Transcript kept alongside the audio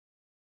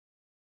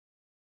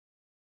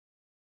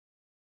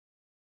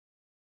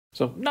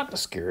So not to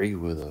scare you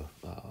with a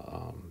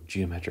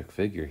geometric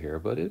figure here,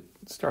 but it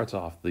starts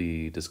off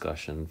the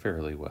discussion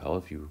fairly well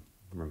if you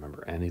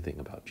remember anything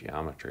about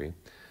geometry.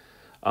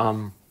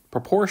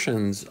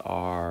 Proportions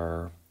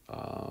are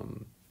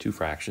two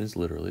fractions,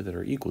 literally, that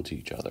are equal to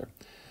each other.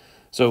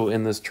 So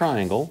in this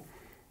triangle,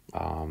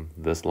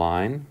 this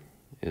line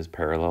is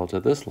parallel to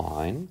this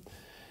line,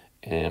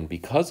 and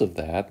because of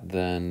that,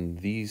 then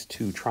these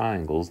two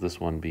triangles, this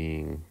one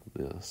being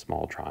the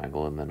small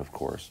triangle, and then of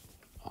course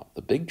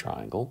the big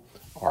triangle,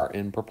 are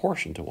in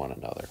proportion to one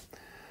another.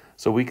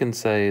 So we can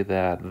say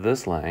that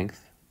this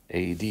length,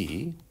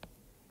 AD,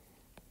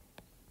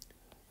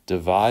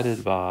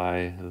 divided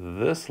by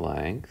this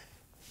length,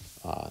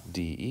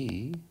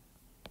 DE,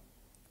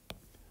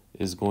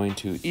 is going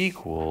to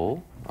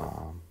equal,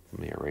 let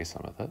me erase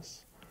some of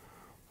this.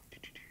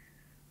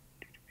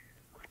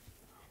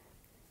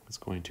 It's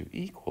going to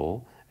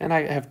equal, and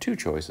I have two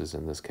choices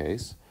in this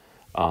case.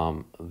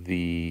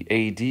 The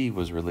AD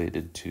was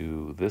related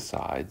to this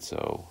side,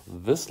 so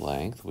this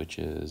length, which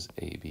is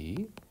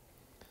AB,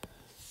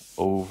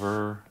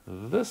 over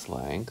this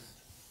length,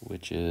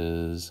 which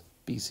is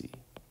BC.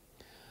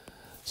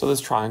 So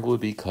this triangle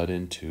would be cut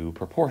into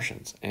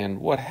proportions. And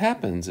what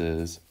happens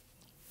is,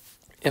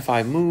 if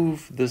I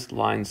move this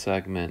line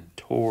segment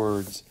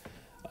towards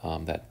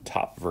that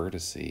top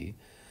vertice,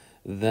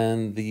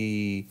 then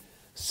the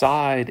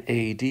side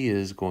AD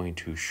is going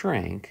to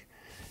shrink.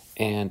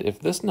 And if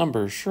this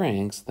number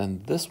shrinks,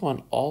 then this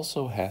one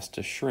also has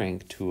to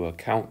shrink to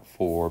account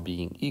for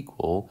being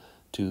equal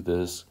to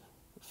this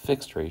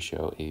fixed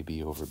ratio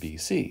AB over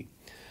BC.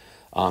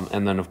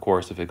 And then, of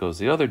course, if it goes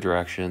the other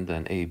direction,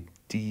 then AD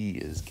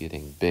is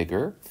getting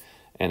bigger.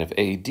 And if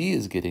AD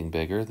is getting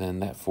bigger, then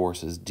that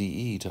forces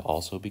DE to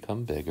also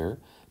become bigger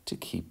to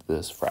keep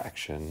this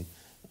fraction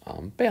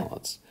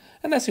balanced.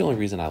 And that's the only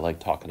reason I like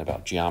talking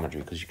about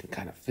geometry, because you can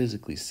kind of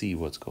physically see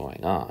what's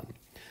going on.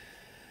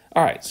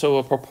 All right, so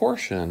a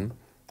proportion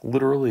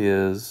literally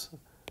is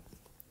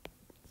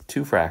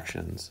two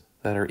fractions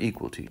that are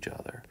equal to each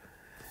other.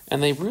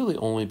 And they really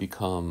only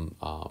become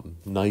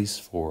nice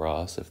for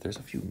us if there's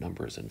a few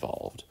numbers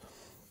involved.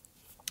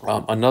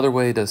 Another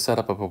way to set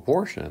up a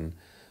proportion,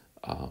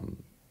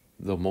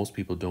 though most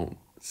people don't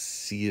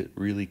see it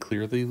really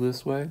clearly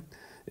this way,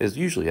 is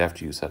usually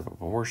after you set up a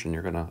proportion,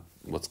 you're going to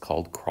what's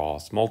called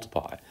cross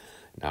multiply.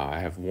 Now, I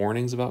have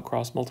warnings about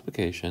cross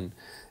multiplication.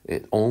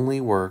 It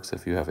only works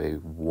if you have a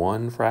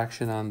one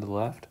fraction on the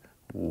left,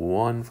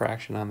 one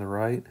fraction on the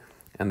right,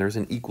 and there's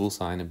an equal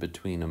sign in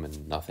between them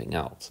and nothing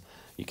else.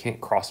 You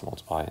can't cross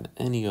multiply in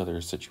any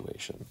other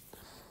situation.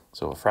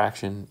 So a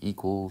fraction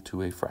equal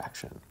to a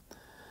fraction.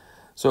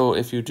 So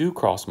if you do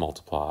cross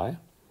multiply,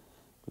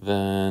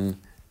 then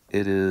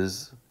it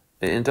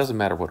doesn't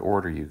matter what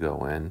order you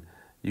go in.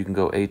 You can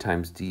go A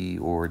times D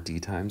or D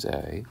times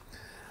A.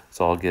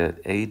 So I'll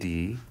get AD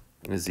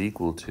is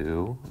equal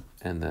to,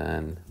 and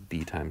then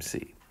B times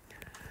C.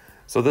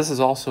 So this is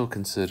also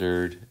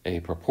considered a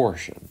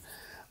proportion.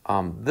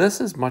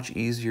 This is much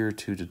easier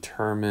to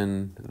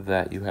determine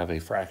that you have a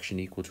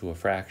fraction equal to a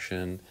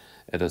fraction.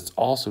 And it's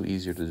also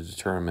easier to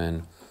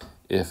determine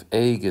if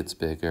A gets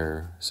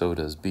bigger, so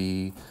does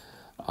B.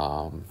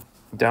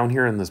 Down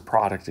here in this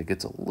product, it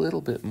gets a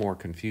little bit more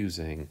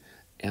confusing,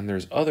 and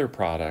there's other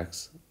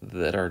products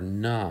that are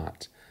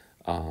not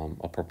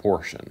a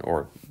proportion,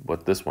 or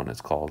what this one is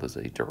called is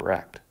a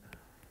direct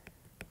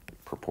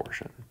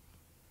proportion.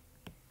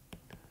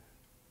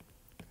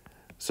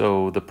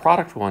 So the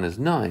product one is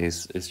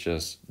nice, it's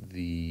just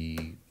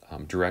the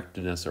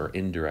directness or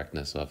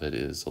indirectness of it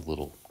is a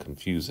little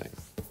confusing.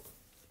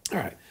 All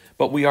right,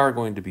 but we are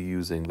going to be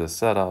using this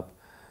setup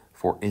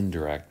for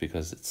indirect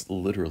because it's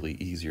literally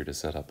easier to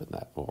set up in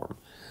that form.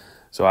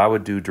 So I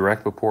would do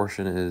direct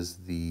proportion is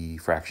the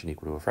fraction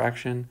equal to a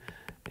fraction,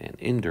 and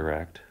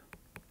indirect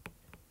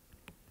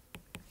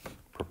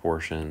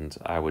proportions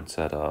I would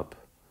set up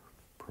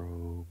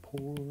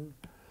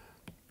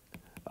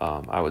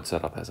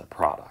as a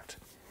product.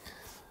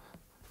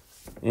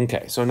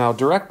 Okay, so now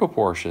direct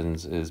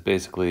proportions is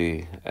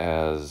basically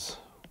as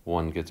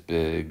one gets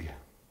big,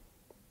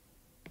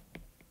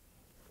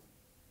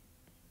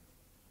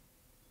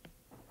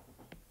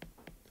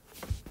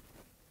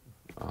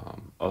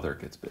 other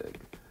gets big.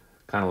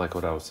 Kind of like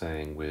what I was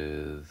saying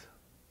with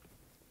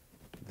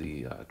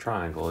the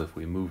triangle. If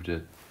we moved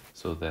it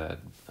so that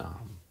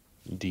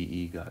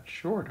DE got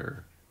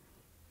shorter,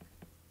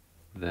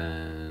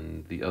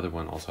 then the other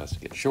one also has to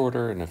get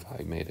shorter, and if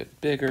I made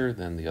it bigger,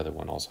 then the other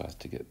one also has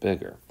to get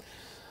bigger.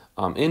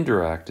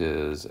 Indirect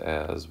is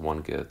as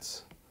one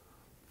gets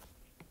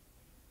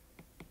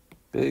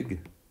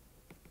big,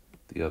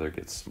 the other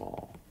gets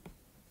small.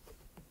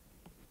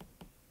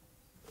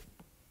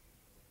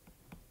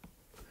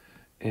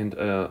 And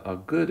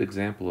a good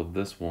example of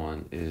this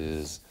one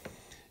is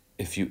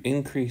if you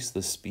increase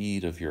the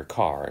speed of your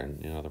car,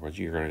 and in other words,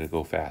 you're going to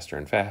go faster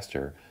and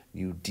faster,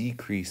 you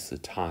decrease the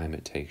time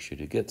it takes you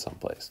to get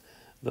someplace,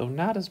 though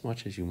not as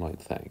much as you might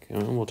think.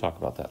 And we'll talk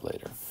about that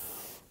later.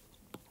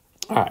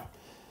 All right.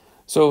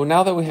 So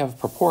now that we have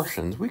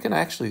proportions, we can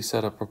actually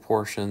set up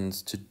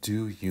proportions to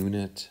do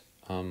unit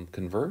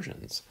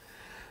conversions.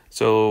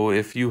 So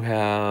if you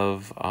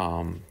have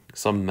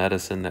some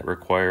medicine that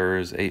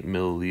requires 8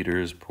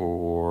 milliliters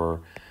per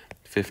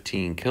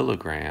 15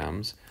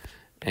 kilograms,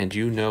 and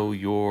you know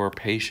your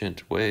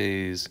patient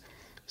weighs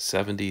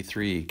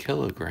 73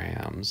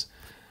 kilograms,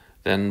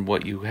 then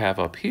what you have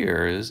up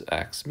here is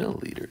X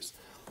milliliters.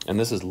 And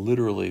this is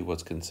literally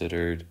what's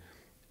considered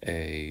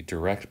a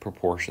direct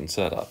proportion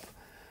setup.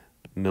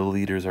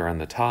 Milliliters are on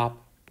the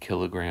top,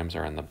 kilograms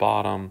are on the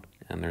bottom,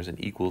 and there's an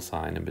equal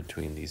sign in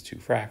between these two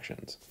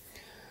fractions.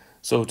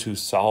 So to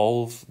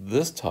solve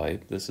this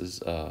type, this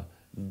is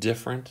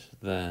different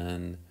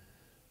than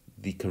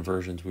the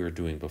conversions we were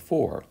doing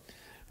before.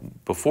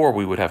 Before,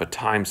 we would have a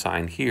time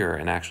sign here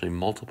and actually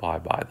multiply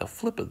by the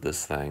flip of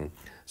this thing,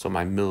 so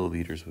my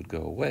milliliters would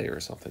go away or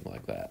something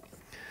like that.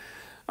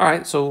 All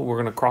right, so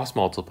we're going to cross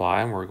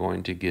multiply, and we're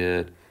going to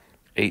get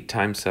 8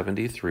 times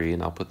 73,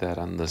 and I'll put that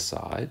on this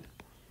side,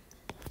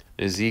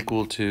 is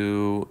equal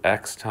to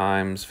X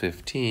times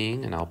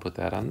 15, and I'll put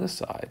that on this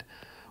side.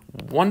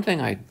 One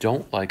thing I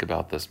don't like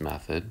about this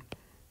method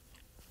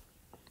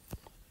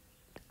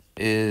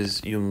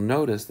is you'll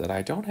notice that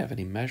I don't have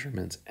any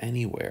measurements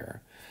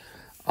anywhere,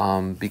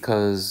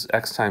 because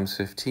X times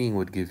 15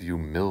 would give you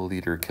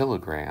milliliter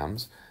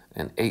kilograms,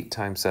 and 8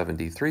 times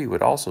 73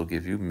 would also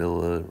give you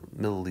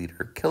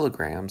milliliter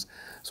kilograms,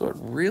 so it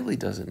really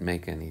doesn't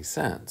make any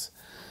sense.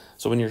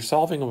 So when you're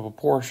solving a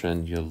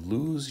proportion, you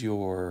lose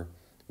your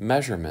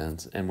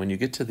measurements, and when you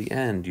get to the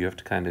end, you have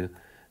to kind of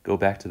go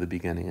back to the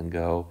beginning and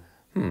go,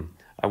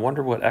 I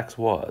wonder what X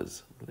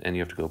was. And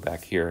you have to go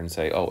back here and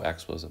say, oh,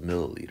 X was a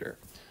milliliter.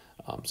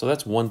 So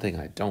that's one thing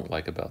I don't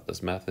like about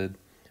this method,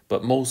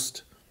 but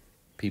most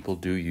people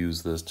do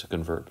use this to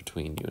convert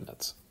between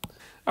units.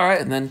 All right,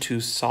 and then to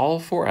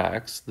solve for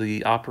X,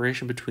 the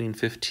operation between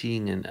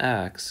 15 and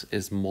X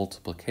is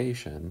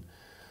multiplication.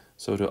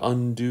 So to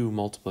undo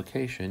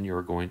multiplication,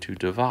 you're going to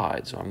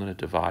divide. So I'm going to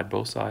divide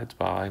both sides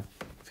by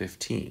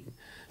 15.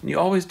 And you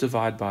always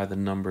divide by the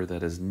number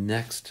that is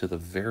next to the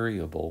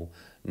variable,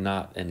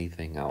 not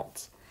anything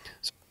else.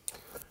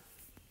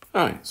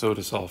 All right, so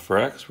to solve for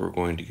X, we're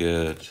going to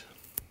get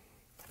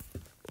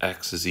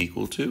X is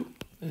equal to,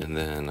 and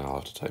then I'll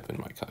have to type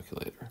in my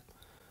calculator.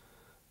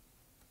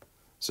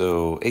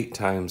 So 8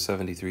 times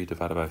 73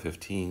 divided by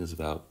 15 is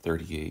about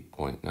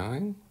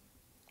 38.9.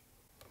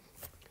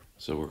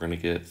 So we're going to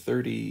get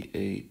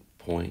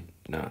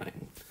 38.9.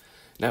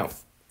 Now,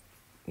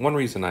 one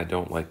reason I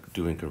don't like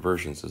doing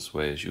conversions this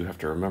way is you have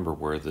to remember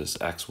where this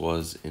X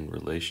was in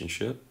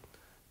relationship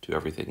to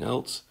everything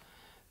else,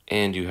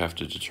 and you have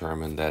to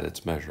determine that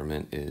its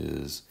measurement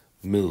is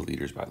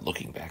milliliters by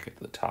looking back at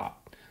the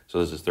top. So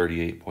this is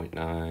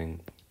 38.9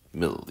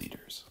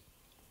 milliliters.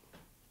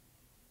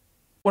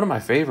 One of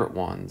my favorite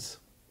ones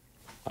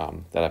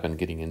that I've been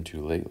getting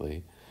into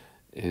lately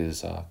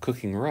is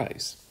cooking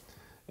rice.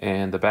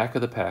 And the back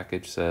of the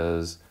package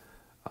says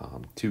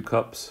 2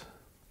 cups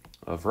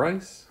of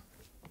rice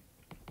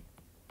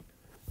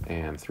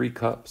and 3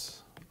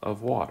 cups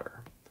of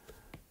water.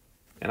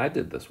 And I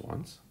did this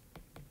once.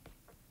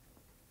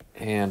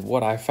 And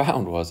what I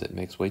found was it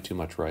makes way too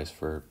much rice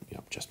for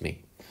just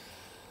me.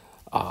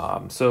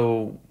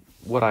 So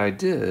what I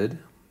did,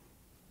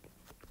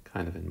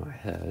 kind of in my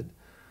head,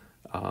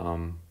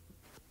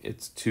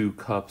 it's 2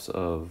 cups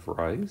of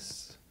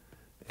rice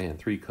and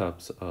 3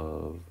 cups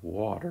of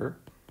water.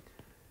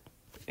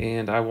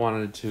 And I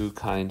wanted to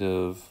kind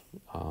of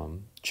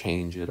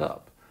change it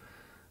up.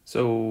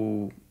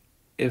 So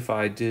if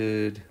I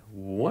did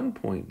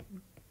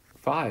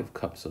 1.5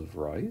 cups of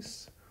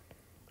rice,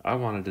 I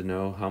wanted to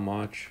know how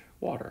much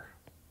water.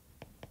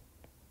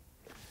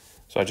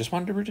 So I just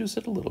wanted to reduce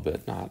it a little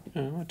bit, not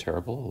a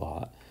terrible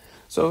lot.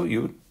 So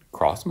you would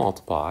cross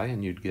multiply,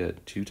 and you'd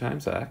get 2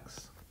 times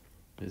X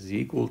is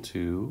equal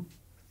to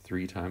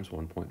 3 times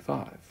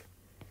 1.5.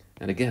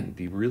 And again,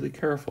 be really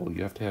careful.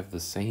 You have to have the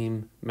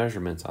same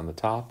measurements on the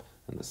top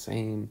and the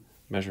same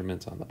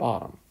measurements on the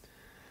bottom.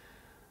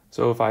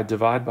 So if I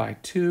divide by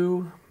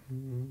 2,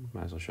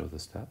 might as well show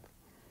this step.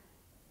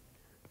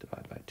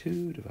 Divide by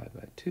 2, divide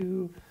by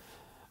 2.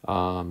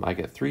 I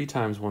get 3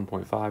 times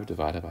 1.5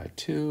 divided by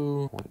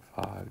 2,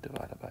 0.5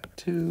 divided by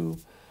 2,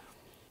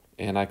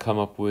 and I come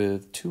up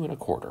with 2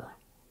 1/4,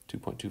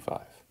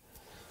 2.25.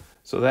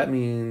 So that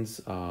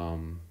means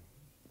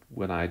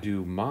when I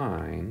do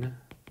mine,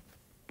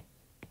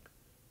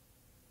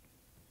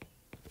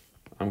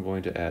 I'm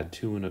going to add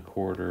 2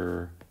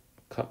 1/4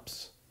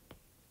 cups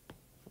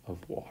of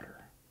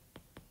water.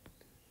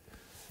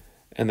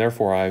 And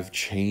therefore I've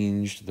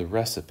changed the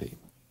recipe.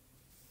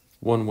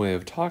 One way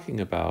of talking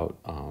about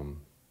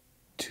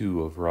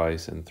 2 of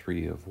rice and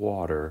 3 of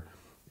water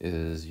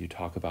is you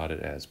talk about it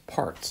as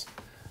parts.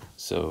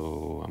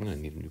 So I'm going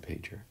to need a new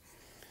page here.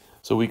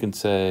 So we can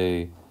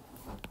say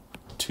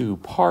 2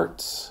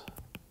 parts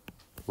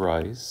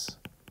rice,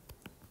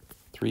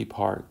 3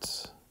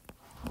 parts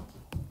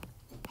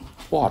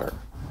water.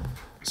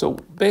 So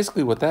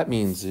basically what that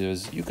means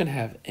is you can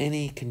have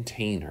any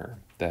container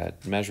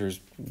that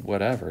measures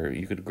whatever.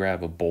 You could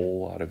grab a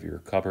bowl out of your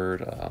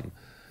cupboard, a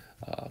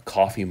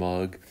coffee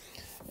mug,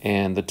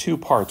 and the 2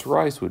 parts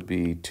rice would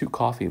be 2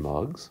 coffee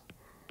mugs.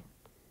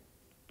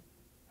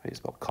 How do you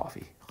spell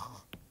coffee?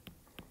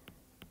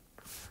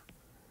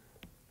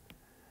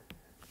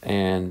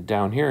 And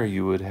down here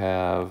you would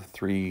have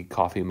 3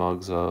 coffee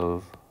mugs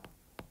of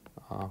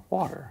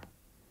water.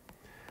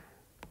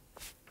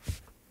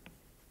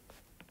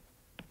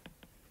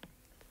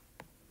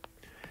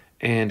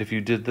 And if you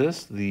did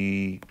this,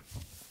 the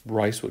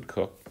rice would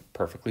cook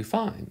perfectly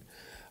fine.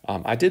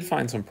 I did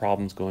find some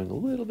problems going a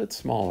little bit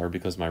smaller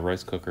because my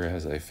rice cooker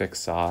has a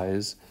fixed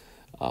size.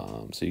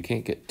 So you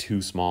can't get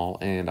too small,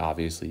 and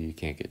obviously you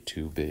can't get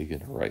too big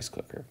in a rice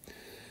cooker.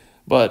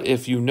 But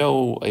if you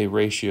know a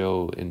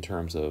ratio in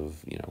terms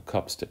of,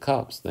 cups to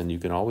cups, then you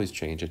can always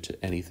change it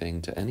to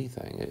anything to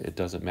anything. It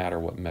doesn't matter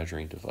what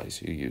measuring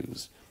device you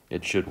use.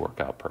 It should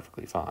work out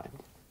perfectly fine.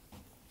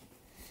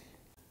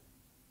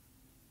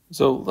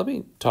 So let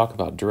me talk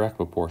about direct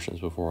proportions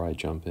before I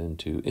jump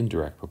into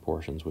indirect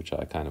proportions, which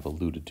I kind of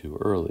alluded to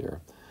earlier.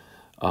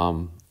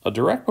 A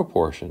direct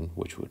proportion,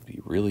 which would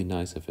be really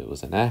nice if it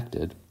was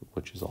enacted,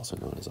 which is also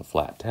known as a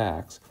flat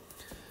tax,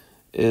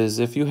 is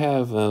if you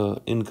have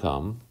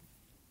income,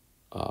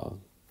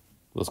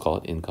 let's call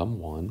it income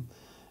 1,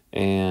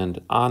 and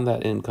on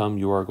that income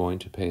you are going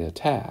to pay a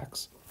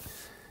tax.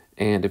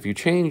 And if you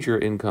change your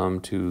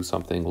income to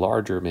something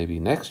larger maybe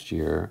next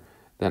year,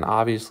 then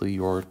obviously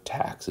your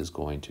tax is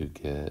going to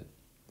get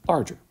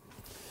larger.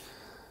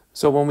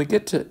 So when we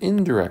get to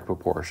indirect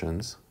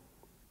proportions,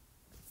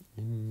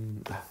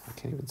 I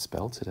can't even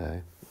spell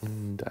today,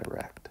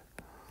 indirect.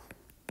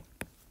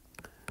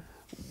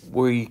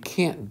 We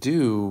can't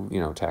do,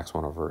 tax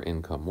 1 over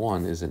income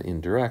 1 is an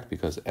indirect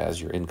because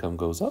as your income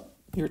goes up,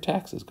 your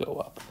taxes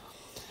go up.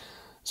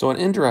 So an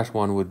indirect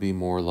one would be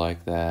more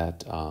like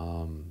that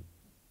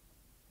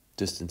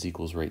distance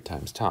equals rate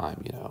times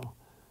time,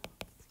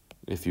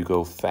 If you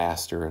go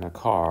faster in a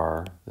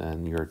car,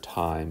 then your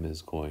time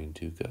is going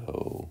to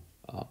go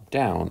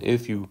down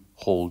if you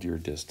hold your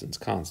distance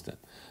constant.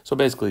 So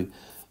basically,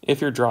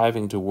 if you're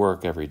driving to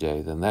work every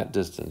day, then that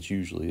distance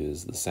usually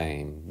is the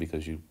same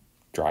because you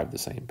drive the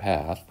same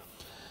path.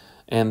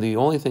 And the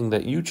only thing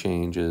that you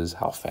change is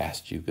how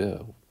fast you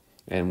go.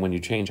 And when you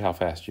change how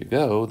fast you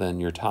go, then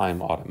your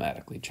time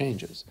automatically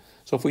changes.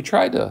 So if we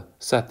try to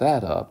set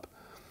that up,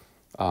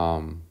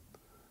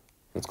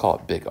 let's call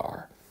it big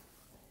R,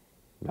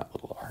 not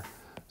little r.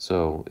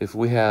 So if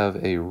we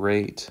have a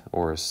rate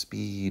or a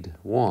speed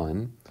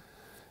 1,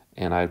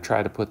 and I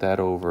try to put that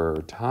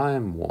over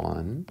time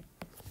 1,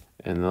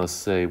 and let's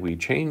say we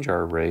change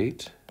our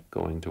rate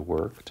going to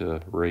work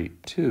to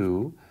rate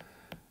 2,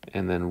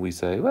 and then we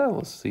say, well,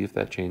 let's see if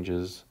that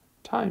changes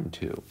time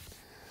 2.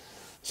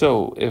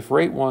 So if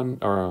rate 1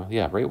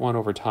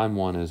 over time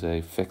 1 is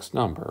a fixed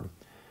number,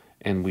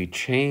 and we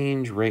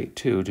change rate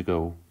 2 to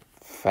go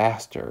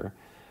faster,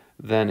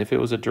 then if it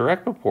was a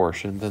direct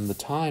proportion, then the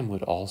time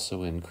would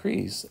also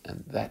increase,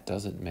 and that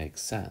doesn't make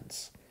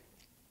sense.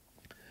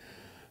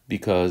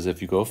 Because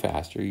if you go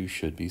faster, you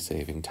should be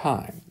saving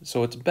time.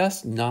 So it's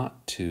best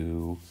not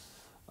to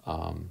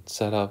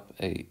set up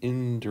an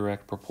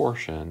indirect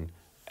proportion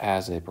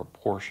as a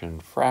proportion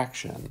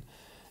fraction.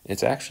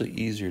 It's actually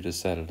easier to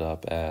set it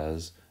up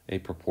as a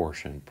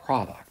proportion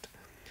product.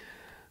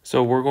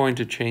 So we're going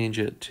to change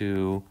it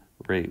to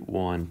rate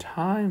 1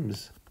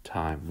 times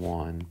time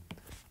 1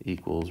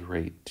 equals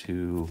rate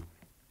 2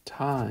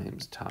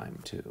 times time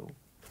 2.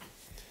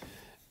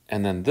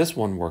 And then this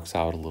one works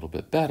out a little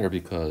bit better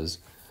because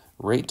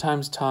rate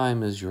times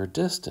time is your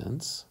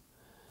distance,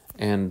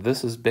 and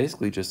this is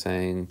basically just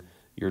saying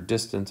your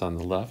distance on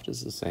the left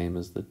is the same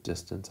as the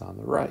distance on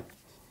the right.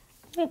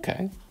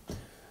 Okay,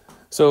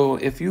 so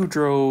if you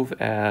drove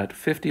at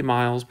 50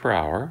 miles per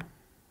hour,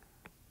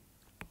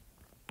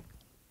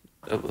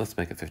 let's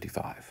make it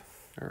 55.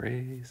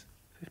 Erase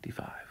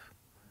 55.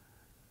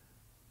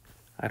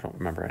 I don't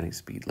remember any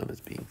speed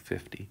limits being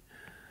 50.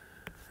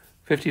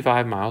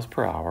 55 miles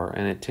per hour,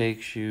 and it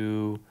takes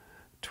you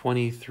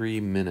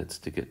 23 minutes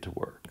to get to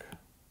work.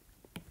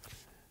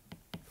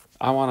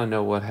 I want to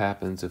know what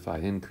happens if I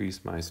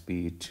increase my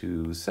speed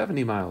to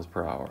 70 miles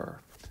per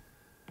hour.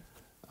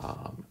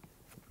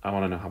 I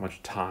want to know how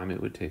much time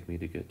it would take me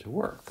to get to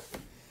work.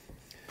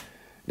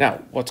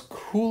 Now, what's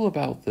cool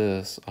about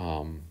this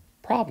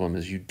problem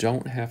is you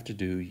don't have to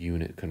do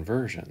unit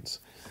conversions.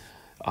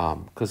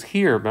 Because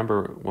here,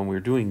 remember, when we were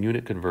doing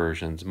unit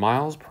conversions,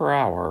 miles per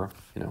hour,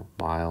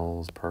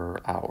 miles per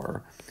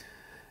hour,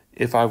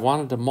 if I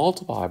wanted to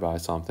multiply by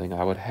something,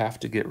 I would have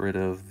to get rid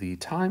of the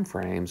time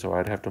frame, so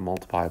I'd have to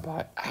multiply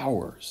by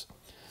hours.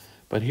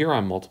 But here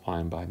I'm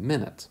multiplying by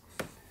minutes.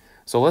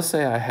 So let's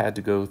say I had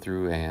to go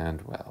through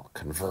and,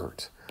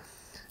 convert.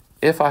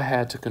 If I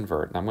had to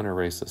convert, and I'm going to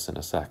erase this in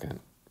a second,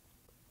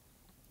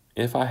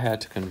 if I had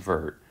to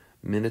convert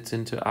minutes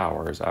into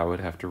hours, I would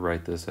have to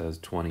write this as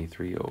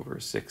 23 over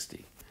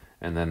 60,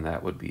 and then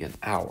that would be an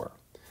hour.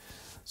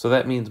 So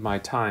that means my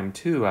time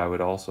 2, I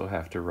would also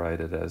have to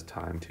write it as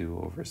time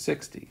 2 over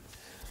 60.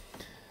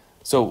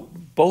 So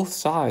both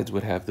sides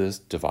would have this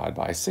divide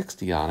by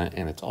 60 on it,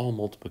 and it's all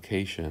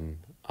multiplication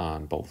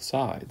on both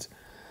sides.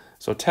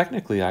 So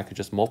technically, I could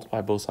just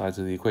multiply both sides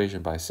of the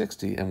equation by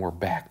 60, and we're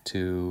back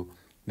to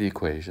the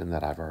equation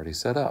that I've already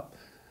set up.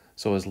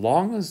 So as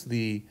long as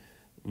the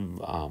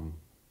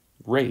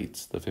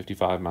rates, the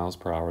 55 miles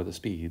per hour, the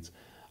speeds,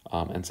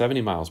 and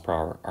 70 miles per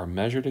hour are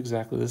measured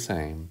exactly the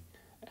same,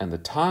 and the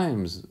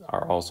times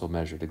are also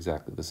measured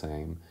exactly the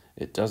same,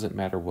 it doesn't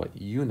matter what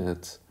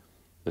units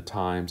the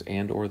times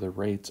and or the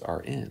rates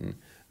are in,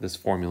 this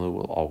formula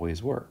will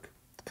always work.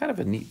 It's kind of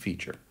a neat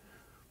feature.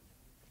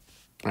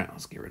 All right,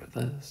 let's get rid of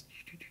this.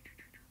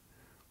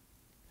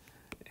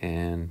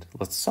 And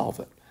let's solve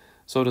it.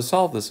 So to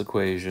solve this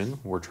equation,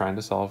 we're trying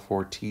to solve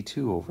for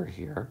T2 over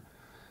here,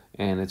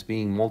 and it's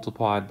being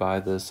multiplied by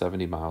the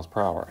 70 miles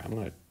per hour. I'm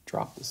going to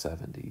drop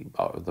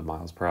the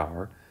miles per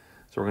hour.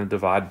 So we're going to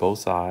divide both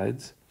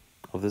sides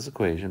of this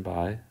equation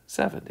by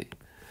 70.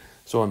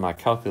 So in my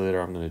calculator,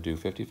 I'm going to do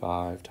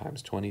 55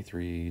 times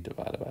 23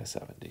 divided by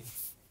 70.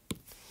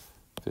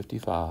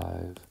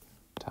 55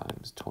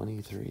 times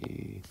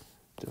 23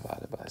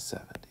 divided by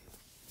 70.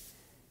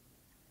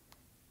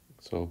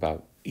 So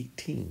about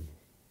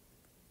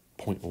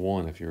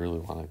 18.1 if you really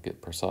want to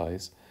get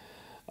precise.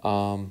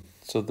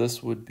 So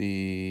this would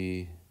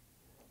be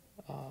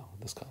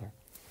this color.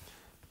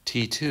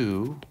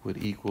 T2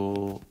 would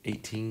equal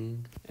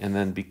 18, and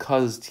then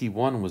because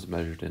T1 was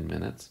measured in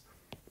minutes,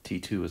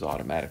 T2 is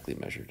automatically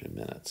measured in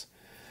minutes.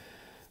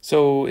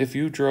 So if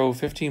you drove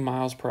 15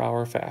 miles per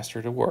hour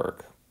faster to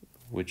work,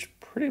 which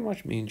pretty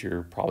much means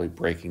you're probably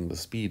breaking the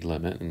speed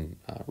limit and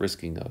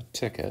risking a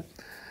ticket,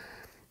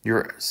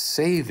 you're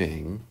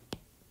saving,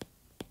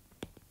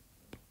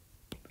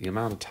 the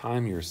amount of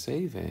time you're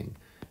saving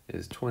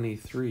is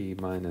 23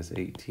 minus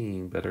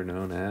 18, better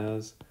known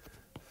as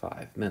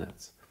 5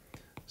 minutes.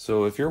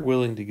 So if you're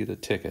willing to get a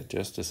ticket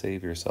just to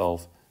save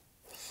yourself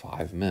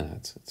 5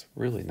 minutes, it's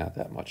really not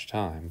that much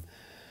time,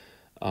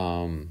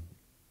 then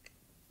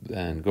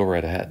go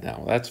right ahead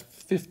now. That's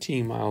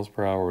 15 miles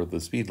per hour, the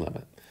speed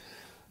limit.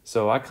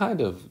 So I kind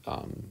of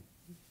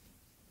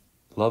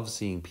love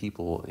seeing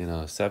people in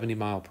a 70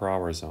 mile per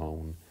hour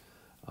zone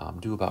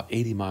do about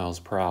 80 miles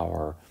per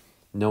hour,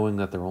 knowing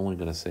that they're only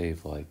going to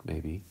save like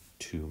maybe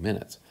 2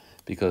 minutes.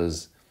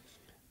 Because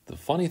the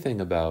funny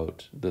thing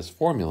about this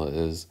formula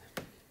is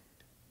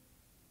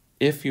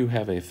if you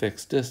have a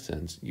fixed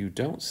distance, you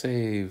don't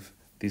save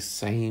the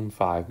same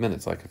 5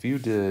 minutes. Like if you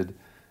did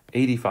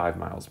 85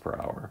 miles per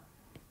hour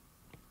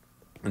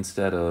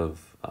instead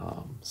of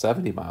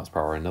 70 miles per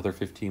hour, another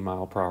 15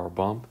 mile per hour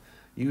bump,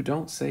 you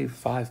don't save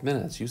 5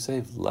 minutes. You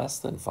save less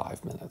than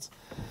 5 minutes.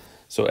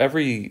 So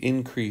every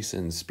increase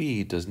in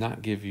speed does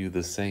not give you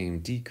the same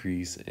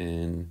decrease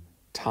in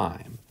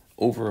time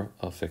over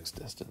a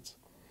fixed distance.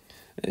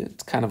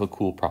 It's kind of a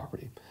cool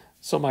property.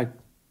 So my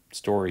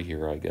story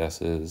here, I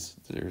guess, is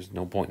there's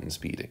no point in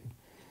speeding.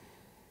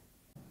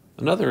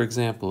 Another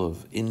example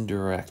of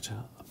indirect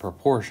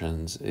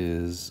proportions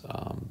is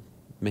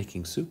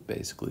making soup,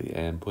 basically,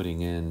 and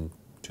putting in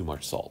too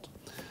much salt.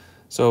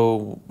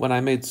 So when I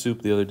made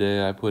soup the other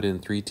day, I put in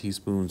 3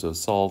 teaspoons of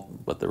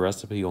salt, but the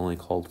recipe only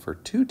called for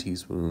 2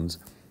 teaspoons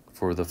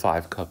for the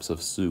 5 cups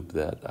of soup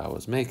that I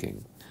was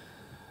making.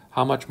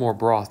 How much more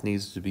broth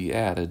needs to be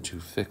added to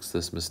fix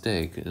this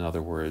mistake? In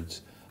other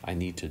words, I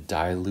need to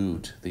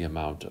dilute the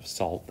amount of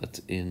salt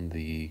that's in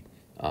the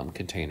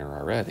container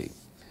already.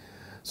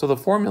 So the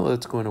formula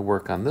that's going to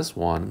work on this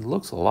one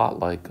looks a lot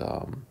like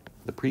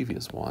the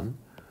previous one.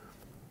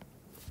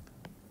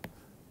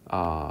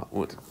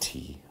 What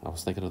T? I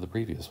was thinking of the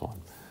previous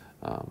one.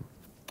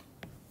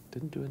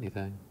 Didn't do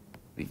anything.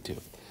 V2.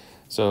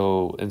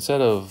 So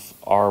instead of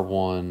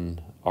R1,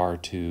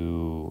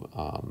 R2,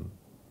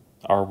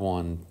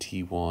 R1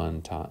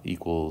 T1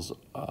 equals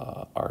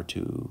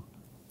R2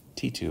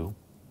 T2.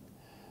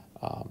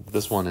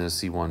 This one is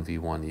C1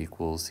 V1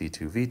 equals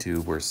C2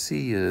 V2, where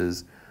C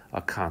is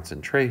a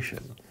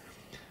concentration.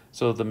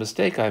 So the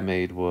mistake I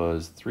made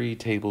was 3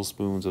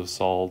 tablespoons of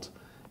salt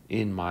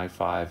in my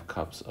 5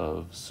 cups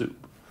of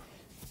soup.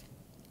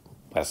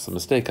 That's the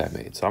mistake I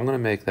made. So I'm going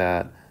to make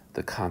that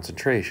the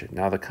concentration.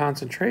 Now the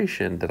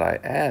concentration that I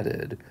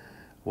added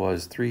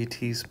was 3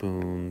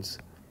 teaspoons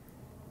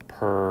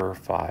per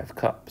 5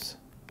 cups.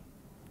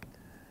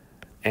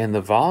 And the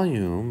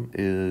volume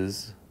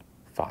is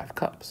 5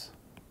 cups.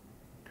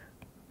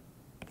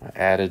 I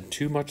added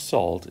too much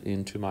salt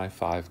into my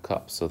 5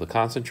 cups. So the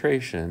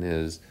concentration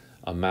is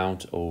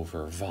amount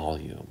over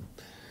volume.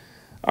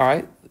 All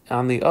right,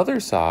 on the other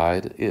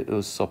side, it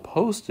was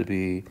supposed to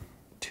be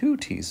 2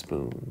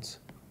 teaspoons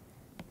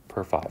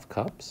per 5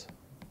 cups.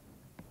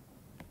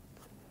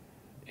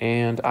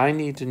 And I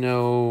need to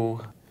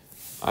know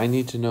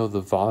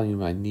the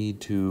volume I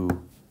need to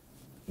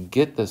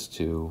get this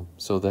to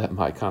so that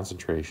my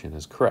concentration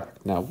is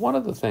correct. Now, one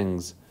of the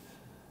things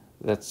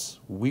that's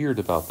weird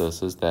about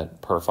this is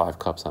that per 5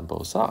 cups on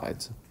both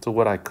sides. So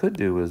what I could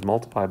do is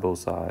multiply both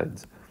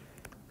sides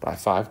by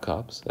 5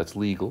 cups. That's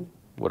legal.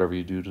 Whatever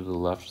you do to the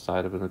left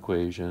side of an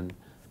equation,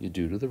 you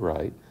do to the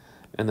right.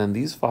 And then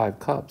these 5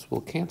 cups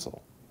will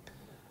cancel.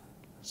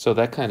 So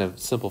that kind of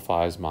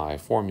simplifies my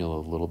formula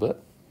a little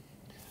bit.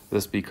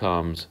 This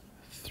becomes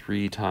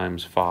 3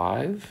 times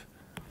 5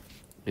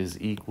 is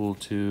equal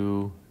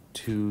to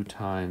 2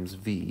 times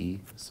v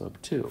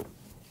sub 2.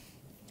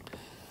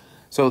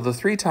 So the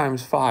 3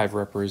 times 5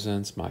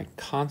 represents my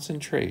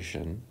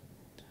concentration,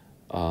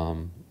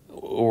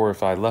 or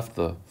if I left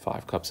the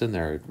 5 cups in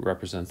there, it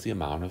represents the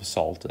amount of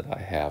salt that I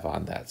have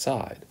on that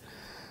side.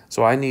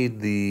 So I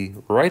need the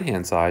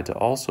right-hand side to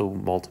also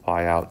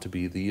multiply out to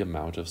be the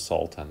amount of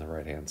salt on the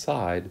right-hand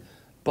side,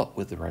 but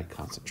with the right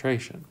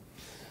concentration.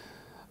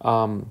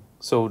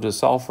 So to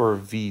solve for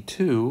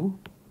V2,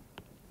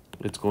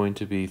 it's going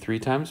to be 3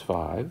 times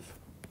 5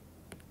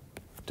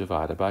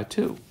 divided by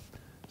 2.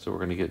 So we're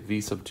going to get V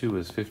sub 2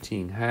 is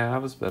 15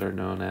 halves, better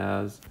known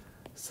as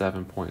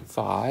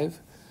 7.5.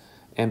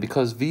 And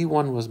because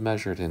V1 was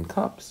measured in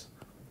cups,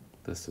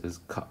 this is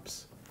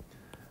cups.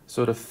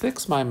 So to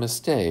fix my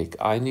mistake,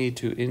 I need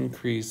to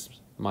increase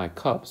my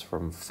cups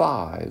from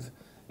 5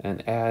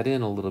 and add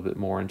in a little bit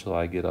more until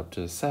I get up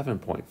to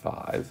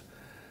 7.5.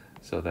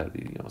 So that'd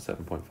be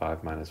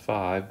 7.5 minus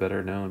 5,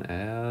 better known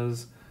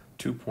as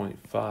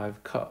 2.5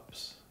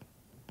 cups.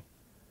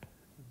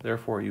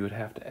 Therefore, you would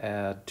have to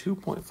add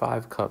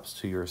 2.5 cups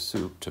to your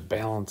soup to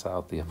balance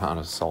out the amount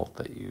of salt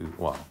that you,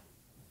 well,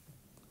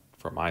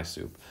 for my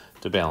soup,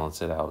 to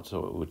balance it out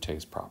so it would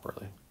taste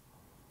properly.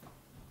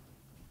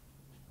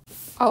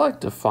 I like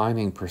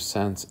defining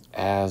percents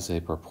as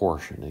a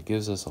proportion. It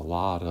gives us a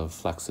lot of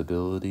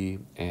flexibility,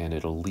 and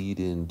it'll lead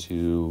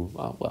into,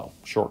 well,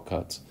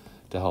 shortcuts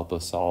to help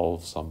us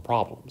solve some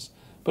problems.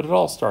 But it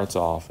all starts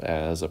off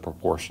as a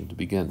proportion to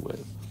begin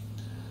with.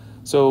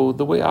 So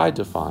the way I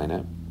define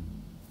it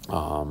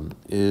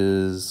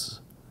is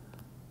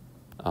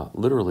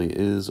literally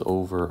is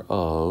over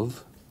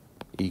of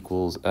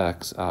equals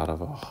x out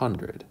of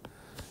 100.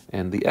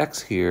 And the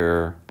x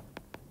here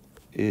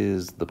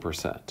is the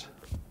percent.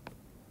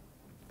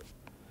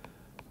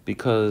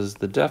 Because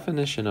the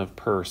definition of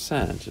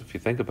percent, if you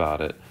think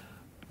about it,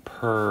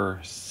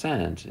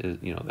 percent is,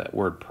 that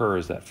word per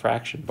is that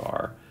fraction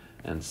bar,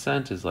 and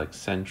cent is like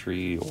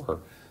century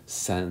or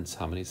cents,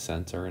 how many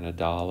cents are in a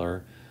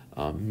dollar,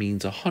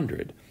 means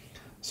 100.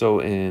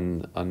 So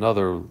in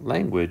another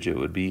language, it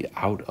would be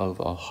out of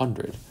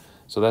 100.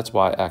 So that's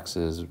why x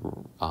is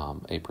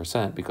a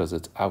percent, because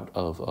it's out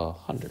of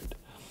 100.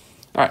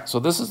 All right, so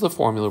this is the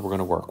formula we're going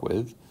to work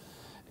with.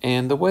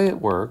 And the way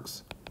it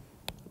works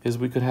is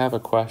we could have a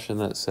question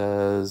that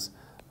says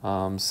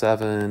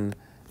 7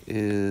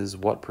 is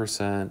what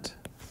percent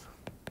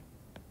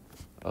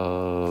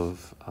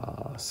of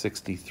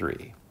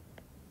 63?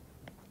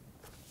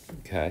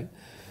 Okay,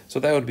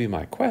 so that would be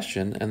my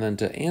question, and then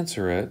to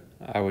answer it,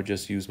 I would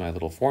just use my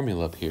little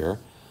formula up here.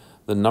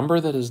 The number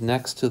that is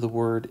next to the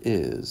word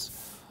is,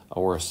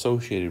 or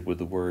associated with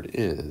the word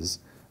is,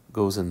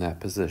 goes in that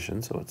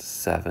position, so it's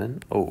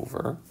 7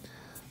 over.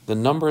 The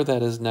number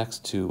that is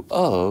next to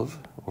of,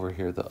 over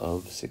here the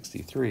of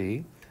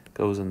 63,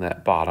 goes in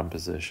that bottom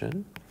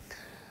position.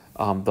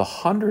 The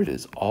 100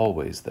 is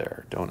always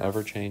there. Don't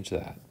ever change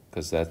that,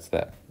 because that's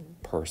that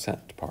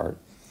percent part.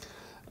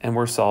 And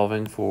we're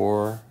solving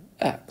for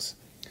x.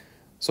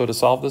 So to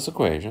solve this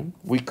equation,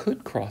 we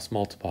could cross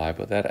multiply,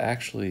 but that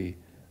actually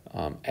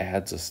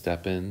adds a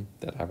step in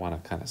that I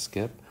want to kind of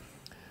skip.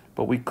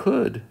 But we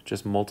could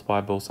just multiply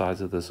both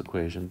sides of this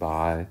equation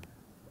by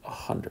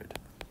 100.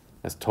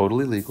 That's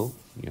totally legal.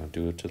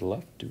 Do it to the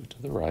left, do it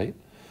to the right.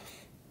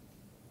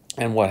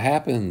 And what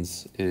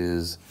happens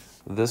is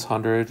this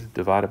 100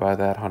 divided by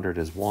that 100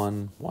 is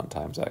 1. 1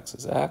 times x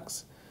is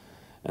x.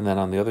 And then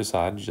on the other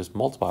side, you just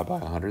multiply by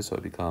 100, so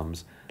it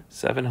becomes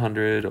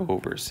 700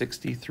 over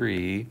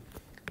 63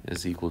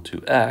 is equal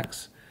to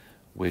x,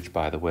 which,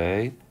 by the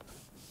way,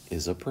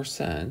 is a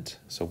percent.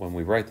 So when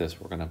we write this,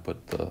 we're going to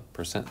put the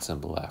percent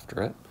symbol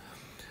after it,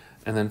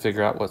 and then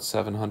figure out what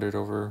 700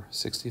 over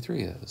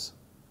 63 is.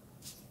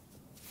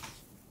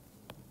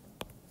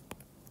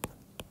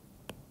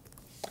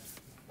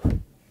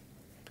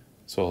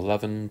 So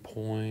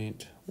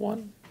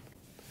 11.1.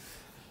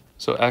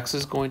 So x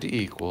is going to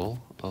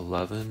equal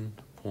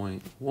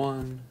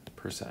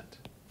 11.1%.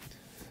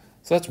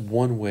 So that's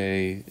one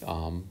way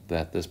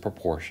that this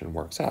proportion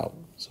works out.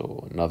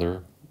 So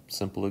another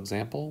simple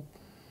example,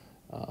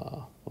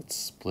 let's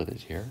split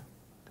it here,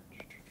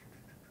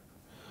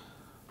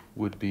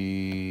 would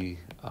be,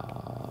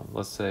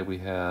 let's say we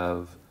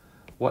have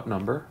what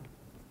number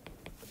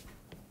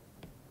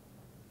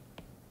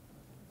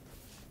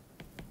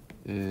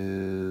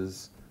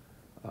is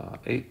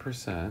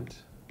 8%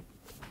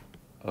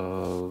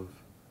 of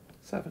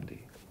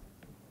 70.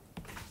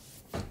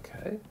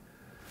 Okay,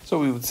 so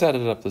we would set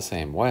it up the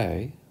same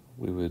way.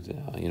 We would,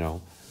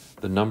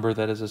 the number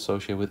that is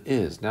associated with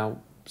is. Now,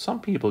 some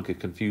people get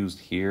confused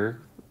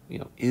here.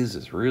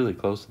 Is really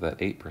close to that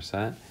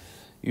 8%.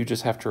 You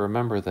just have to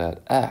remember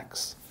that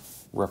x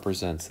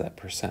represents that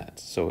percent.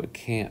 So it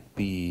can't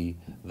be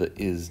the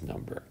is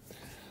number.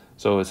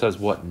 So it says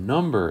what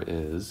number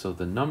is. So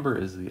the number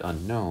is the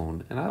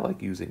unknown. And I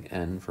like using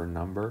n for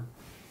number.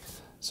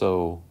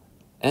 So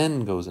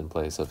n goes in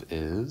place of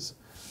is.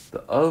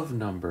 The of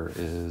number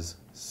is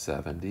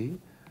 70.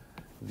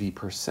 The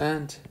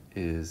percent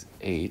is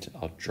 8.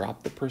 I'll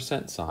drop the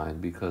percent sign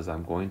because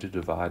I'm going to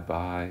divide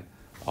by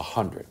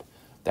 100.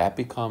 That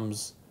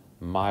becomes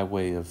my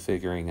way of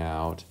figuring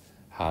out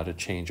how to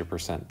change a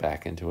percent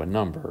back into a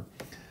number,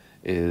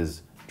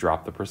 is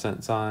drop the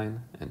percent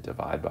sign and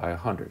divide by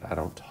 100. I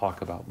don't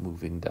talk about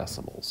moving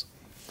decimals.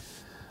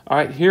 All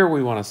right, here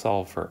we want to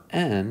solve for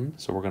n,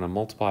 so we're going to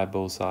multiply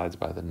both sides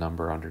by the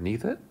number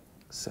underneath it,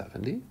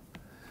 70.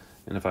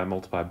 And if I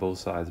multiply both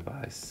sides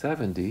by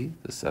 70,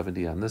 the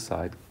 70 on this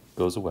side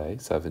goes away.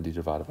 70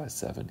 divided by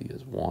 70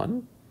 is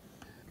 1.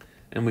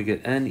 And we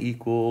get n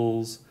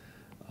equals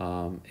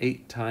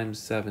 8 times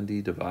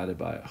 70 divided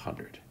by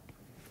 100.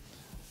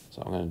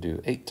 So I'm going to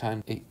do 8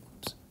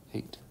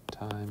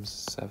 times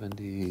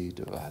 70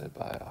 divided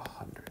by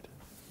 100.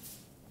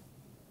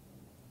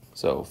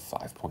 So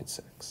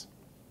 5.6.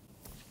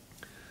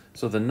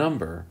 So the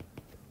number,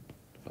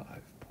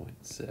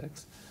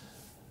 5.6,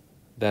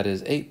 that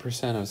is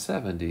 8% of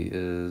 70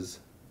 is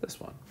this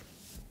one.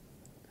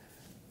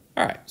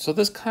 All right, so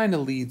this kind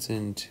of leads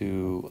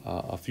into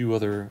a few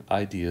other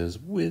ideas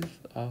with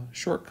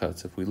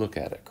shortcuts if we look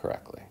at it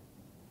correctly.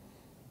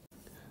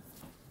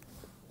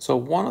 So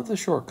one of the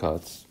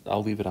shortcuts,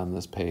 I'll leave it on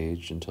this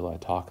page until I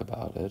talk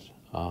about it,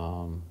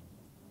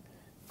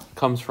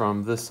 comes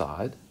from this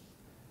side,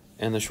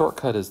 and the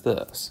shortcut is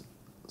this.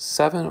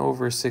 7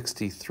 over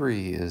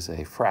 63 is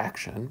a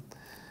fraction,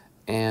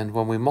 and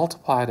when we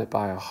multiplied it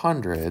by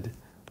 100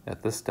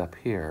 at this step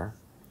here,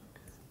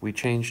 we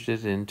changed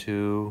it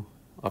into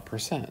a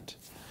percent.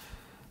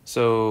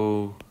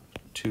 So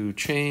to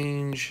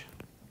change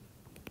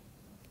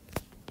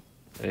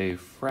a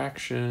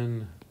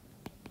fraction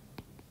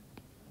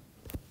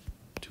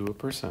to a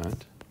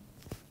percent,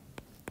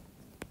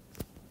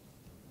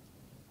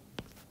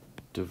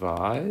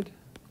 divide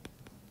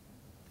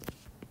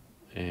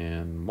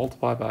and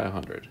multiply by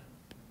 100.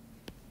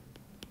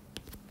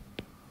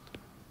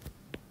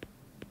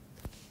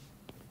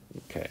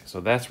 Okay, so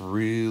that's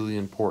really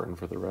important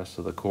for the rest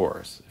of the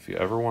course. If you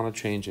ever want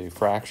to change a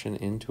fraction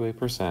into a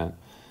percent,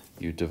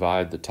 you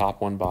divide the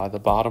top one by the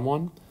bottom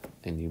one,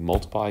 and you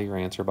multiply your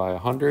answer by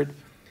 100,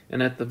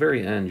 and at the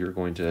very end you're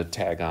going to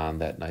tag on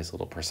that nice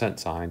little percent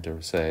sign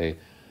to say,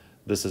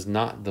 this is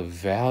not the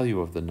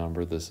value of the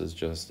number, this is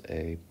just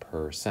a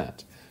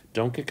percent.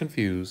 Don't get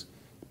confused.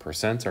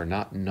 Percents are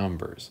not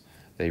numbers.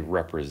 They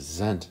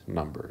represent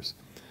numbers.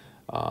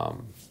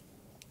 On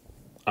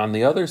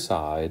the other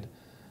side,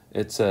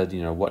 it said,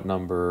 what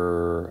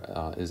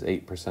number is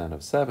 8%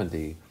 of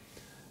 70?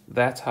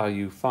 That's how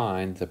you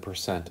find the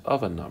percent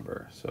of a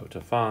number. So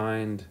to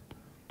find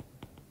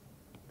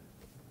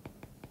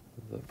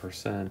the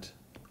percent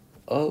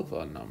of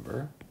a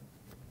number,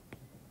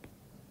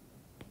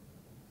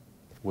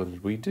 what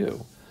did we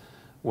do?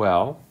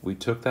 Well, we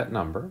took that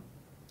number,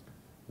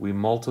 we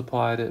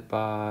multiplied it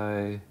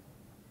by,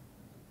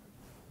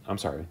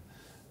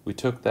 we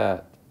took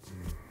that,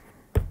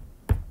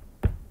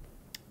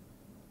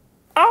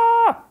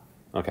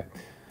 okay.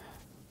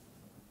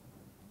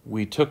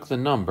 We took the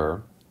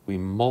number, we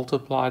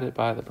multiplied it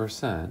by the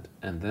percent,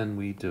 and then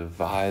we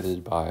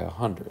divided by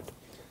 100.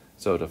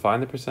 So to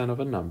find the percent of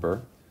a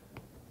number,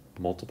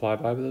 multiply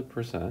by the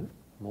percent,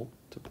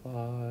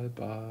 multiply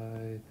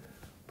by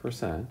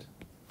percent,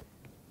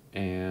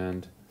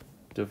 and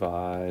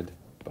divide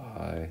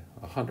by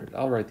 100.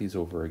 I'll write these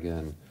over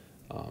again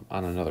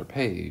on another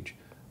page.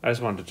 I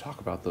just wanted to talk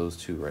about those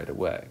two right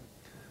away.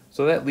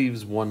 So that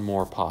leaves one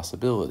more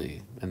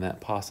possibility, and that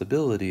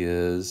possibility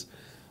is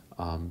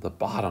the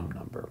bottom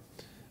number.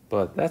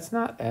 But that's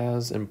not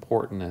as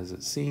important as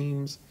it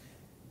seems.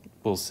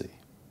 We'll see.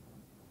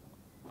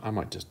 I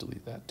might just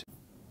delete that too.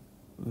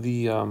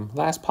 The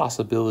last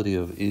possibility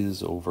of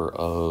is over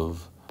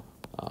of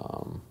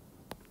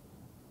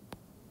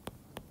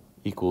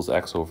equals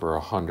x over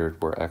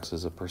 100, where x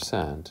is a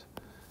percent,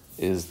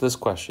 is this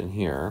question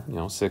here.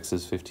 6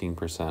 is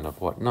 15% of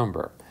what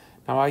number?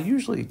 Now, I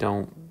usually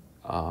don't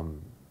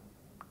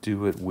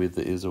do it with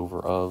the is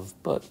over of,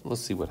 but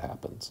let's see what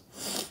happens.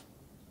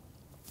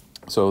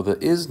 So the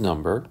is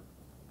number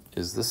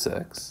is the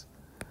 6.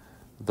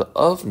 The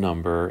of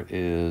number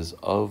is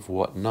of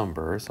what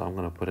number, so I'm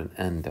going to put an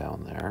n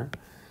down there.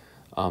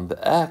 The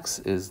x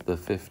is the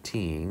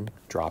 15,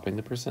 dropping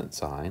the percent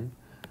sign,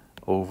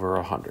 over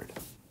 100.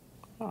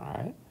 All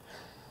right.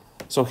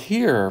 So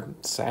here,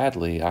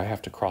 sadly, I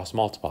have to cross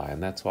multiply,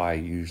 and that's why I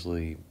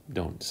usually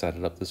don't set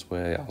it up this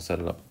way. I'll set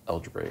it up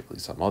algebraically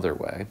some other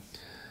way.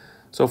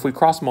 So if we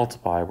cross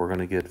multiply, we're going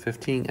to get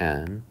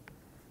 15n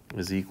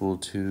is equal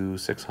to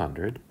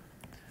 600.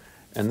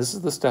 And this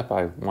is the step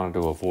I wanted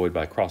to avoid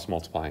by cross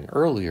multiplying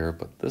earlier,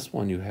 but this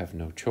one you have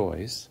no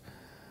choice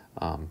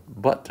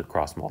but to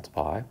cross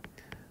multiply.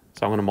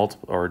 So I'm going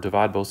to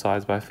divide both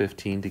sides by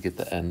 15 to get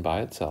the n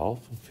by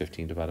itself.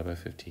 15 divided by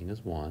 15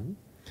 is 1.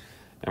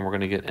 And we're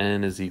going to get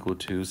n is equal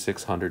to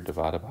 600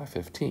 divided by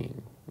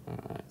 15. All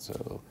right,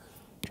 so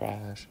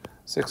trash.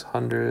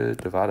 600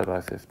 divided by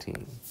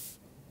 15.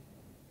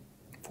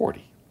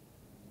 40.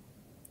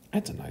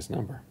 That's a nice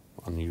number.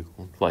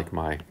 like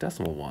my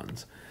decimal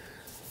ones.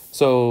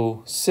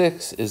 So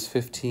 6 is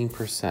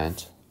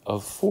 15%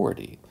 of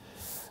 40.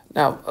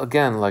 Now,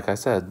 again, like I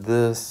said,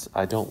 this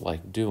I don't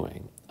like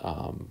doing,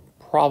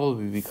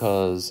 probably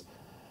because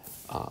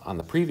on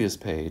the previous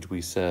page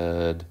we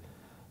said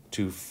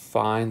to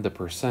find the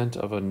percent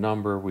of a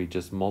number, we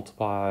just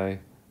multiply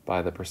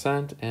by the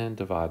percent and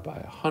divide by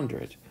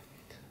 100.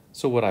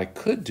 So what I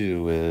could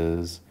do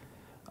is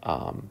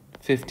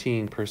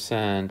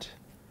 15%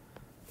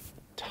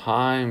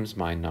 times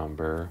my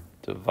number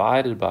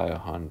divided by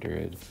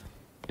 100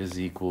 is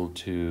equal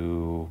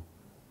to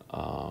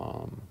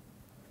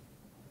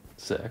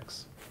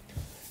 6.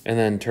 And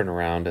then turn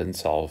around and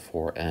solve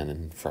for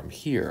n from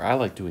here. I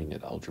like doing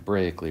it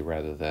algebraically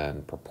rather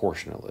than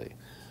proportionally.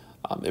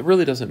 It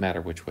really doesn't matter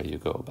which way you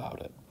go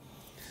about it.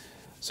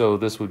 So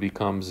this would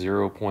become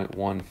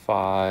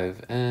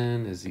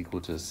 0.15n is equal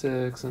to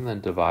 6, and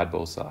then divide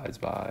both sides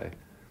by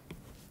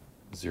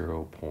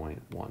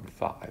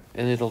 0.15.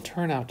 And it'll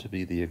turn out to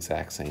be the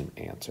exact same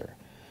answer.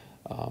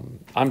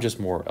 I'm just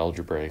more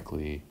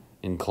algebraically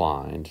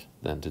inclined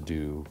than to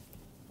do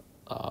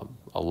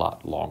a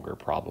lot longer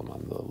problem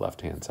on the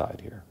left-hand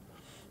side here.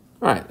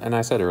 All right, and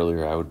I said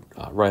earlier I would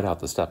write out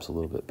the steps a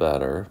little bit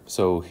better.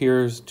 So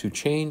here's to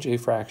change a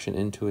fraction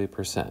into a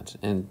percent.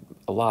 And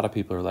a lot of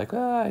people are like,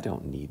 I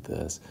don't need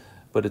this.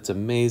 But it's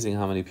amazing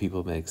how many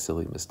people make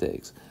silly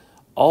mistakes.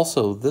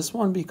 Also, this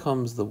one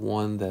becomes the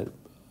one that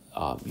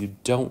you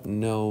don't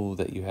know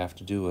that you have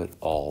to do it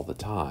all the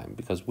time,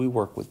 because we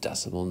work with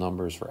decimal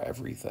numbers for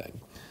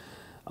everything.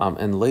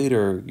 And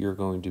later, you're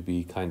going to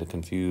be kind of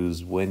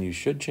confused when you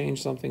should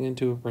change something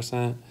into a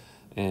percent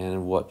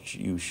and what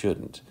you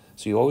shouldn't.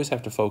 So you always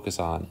have to focus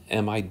on,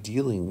 am I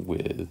dealing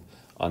with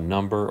a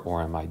number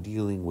or am I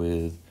dealing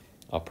with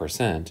a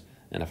percent?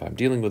 And if I'm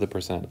dealing with a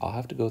percent, I'll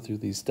have to go through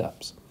these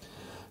steps.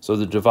 So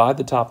to divide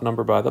the top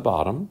number by the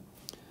bottom,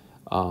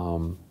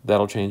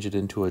 that'll change it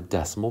into a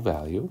decimal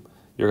value.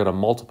 You're going to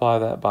multiply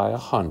that by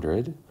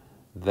 100.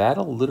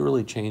 That'll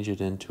literally change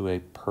it into a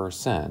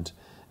percent.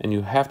 And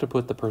you have to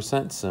put the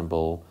percent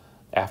symbol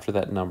after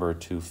that number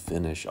to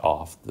finish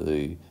off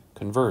the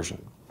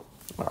conversion.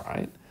 All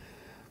right.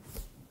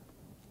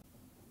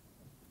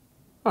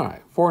 All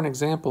right, for an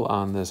example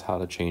on this, how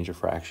to change a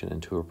fraction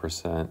into a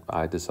percent,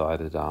 I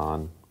decided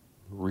on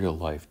real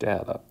life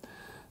data.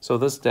 So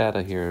this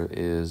data here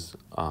is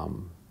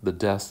the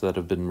deaths that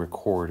have been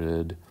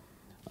recorded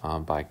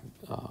by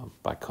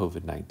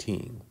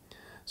COVID-19.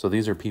 So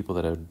these are people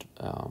that have,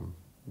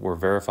 were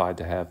verified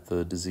to have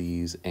the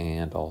disease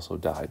and also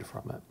died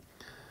from it.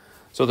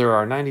 So there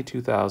are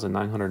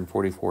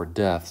 92,944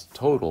 deaths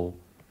total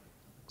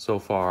so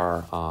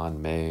far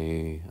on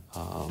May,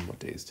 what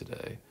day is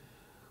today?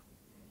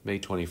 May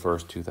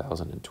 21st,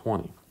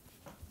 2020.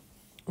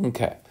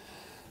 Okay,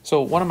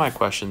 so one of my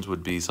questions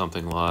would be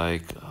something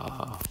like,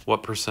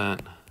 what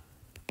percent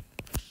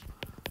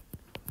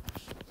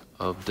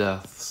of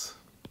deaths,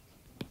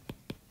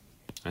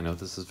 I know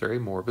this is very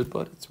morbid,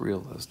 but it's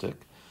realistic,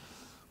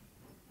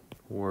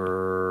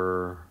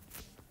 were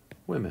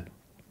women?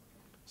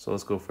 So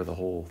let's go for the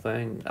whole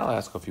thing. I'll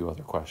ask a few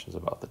other questions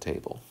about the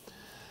table.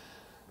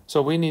 So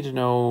we need to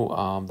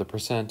know the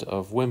percent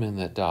of women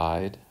that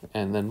died,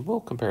 and then we'll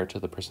compare it to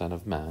the percent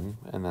of men,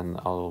 and then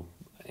I'll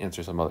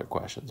answer some other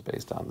questions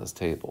based on this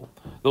table.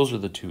 Those are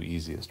the two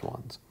easiest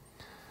ones.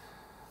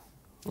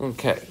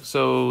 Okay,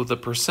 so the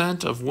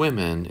percent of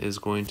women is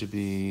going to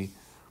be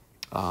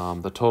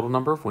the total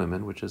number of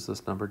women, which is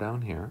this number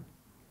down here,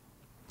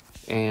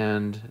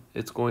 and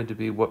it's going to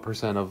be what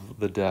percent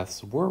of the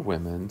deaths were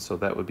women, so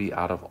that would be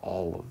out of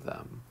all of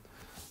them.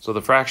 So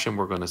the fraction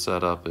we're going to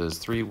set up is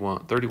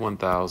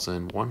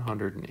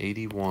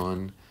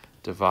 31,181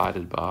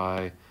 divided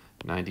by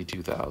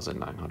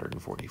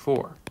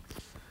 92,944.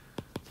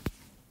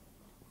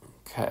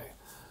 Okay,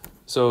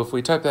 so if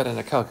we type that in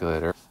a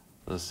calculator,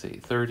 let's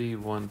see,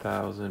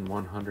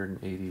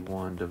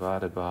 31,181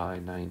 divided by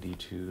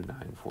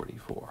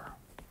 92,944.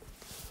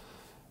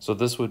 So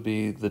this would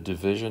be the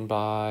division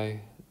by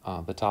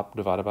the top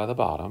divided by the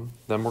bottom.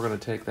 Then we're going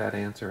to take that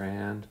answer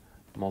and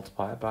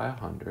multiply it by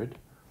 100.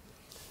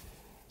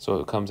 So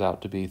it comes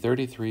out to be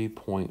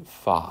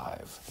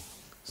 33.5.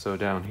 So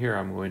down here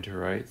I'm going to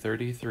write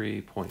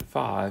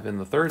 33.5,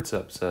 and the third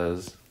step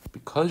says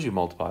because you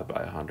multiply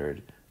by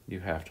 100,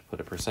 you have to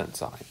put a percent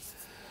sign.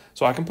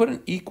 So I can put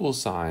an equal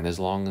sign as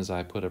long as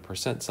I put a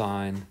percent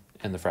sign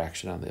and the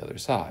fraction on the other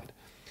side.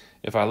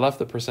 If I left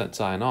the percent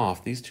sign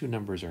off, these two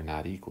numbers are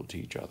not equal to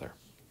each other.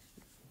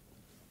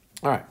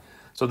 All right,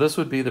 so this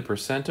would be the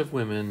percent of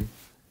women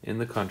in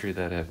the country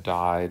that have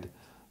died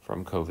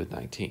from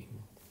COVID-19.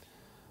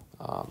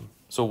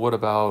 So what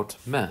about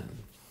men?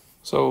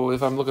 So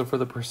if I'm looking for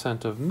the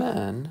percent of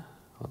men,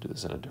 I'll do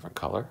this in a different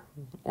color.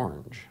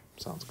 Orange,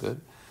 sounds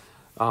good.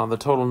 The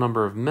total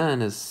number of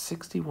men is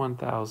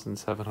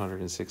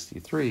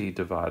 61,763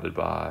 divided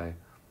by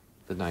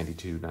the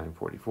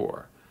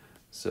 92,944.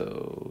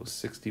 So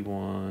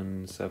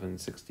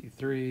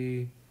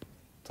 61,763,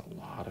 it's a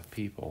lot of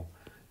people,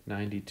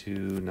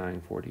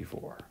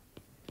 92,944.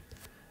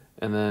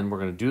 And then we're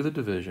going to do the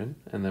division,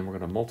 and then we're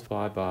going to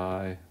multiply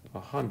by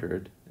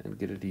 100 and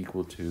get it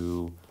equal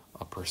to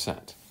a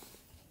percent.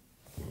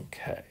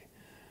 Okay,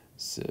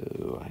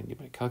 so I can get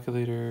my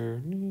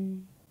calculator.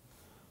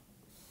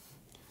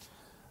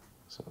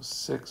 So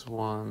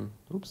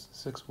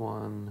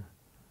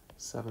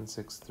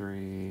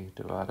 61763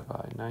 divided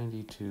by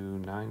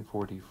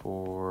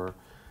 92,944,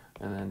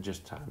 and then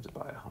just times it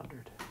by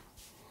 100.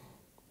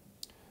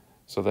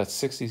 So that's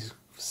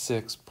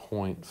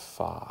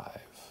 66.5.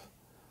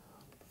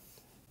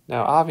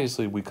 Now,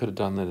 obviously, we could have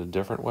done that a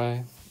different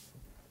way,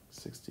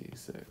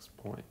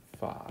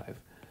 66.5,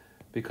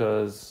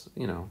 because,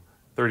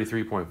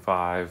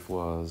 33.5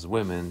 was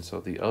women, so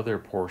the other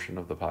portion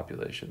of the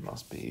population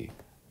must be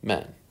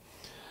men.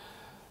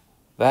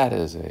 That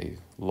is a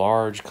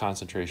large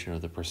concentration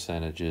of the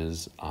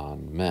percentages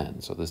on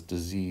men, so this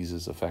disease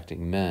is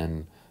affecting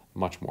men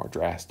much more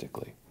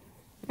drastically.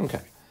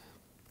 Okay.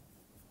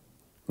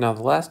 Now,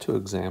 the last two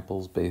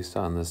examples based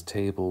on this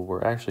table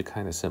were actually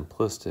kind of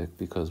simplistic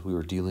because we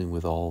were dealing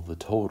with all the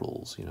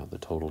totals, the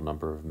total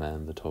number of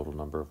men, the total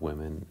number of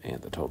women,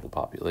 and the total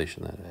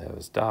population that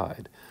has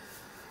died.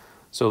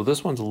 So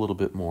this one's a little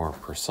bit more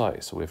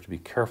precise, so we have to be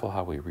careful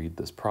how we read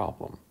this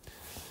problem.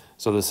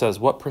 So this says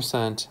what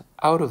percent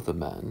out of the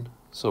men,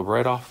 so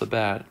right off the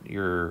bat,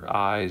 your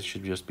eyes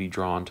should just be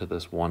drawn to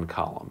this one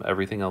column.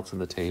 Everything else in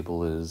the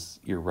table is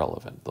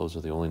irrelevant. Those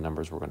are the only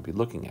numbers we're going to be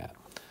looking at.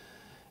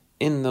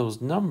 In those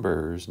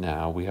numbers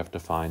now, we have to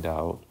find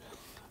out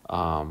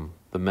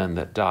the men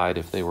that died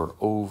if they were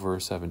over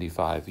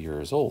 75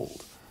 years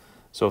old.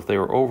 So if they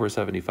were over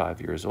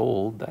 75 years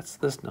old, that's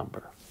this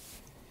number.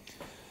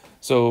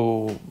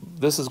 So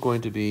this is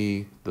going to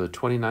be the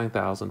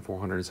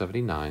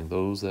 29,479,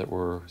 those that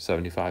were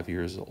 75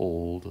 years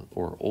old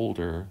or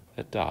older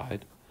that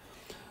died,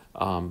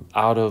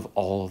 out of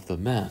all of the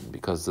men,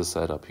 because this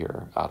said up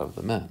here, out of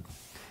the men.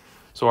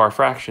 So our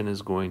fraction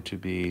is going to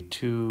be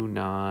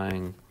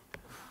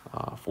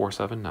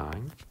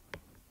 29479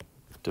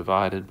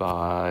 divided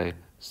by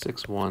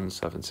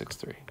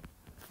 61763.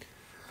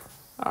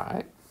 All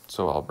right,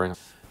 so I'll bring,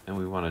 and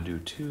we want to do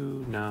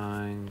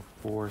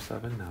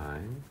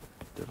 29479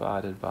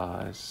 divided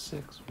by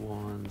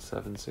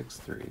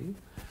 61763.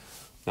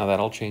 Now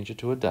that'll change it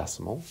to a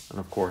decimal, and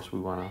of course we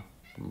want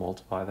to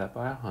multiply that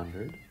by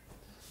 100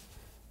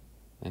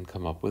 and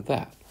come up with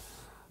that.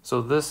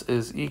 So this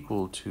is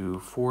equal to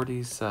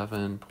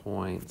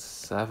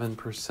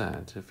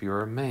 47.7%. If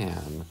you're a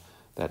man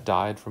that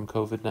died from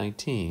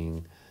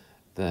COVID-19,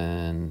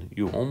 then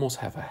you almost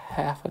have a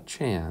half a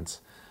chance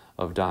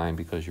of dying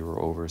because you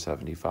were over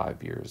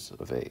 75 years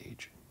of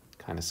age.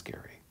 Kind of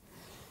scary.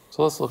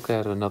 So let's look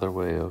at another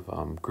way of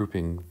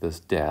grouping this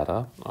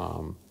data.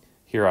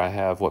 Here I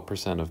have what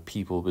percent of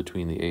people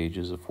between the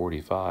ages of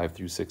 45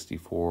 through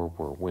 64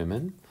 were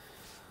women.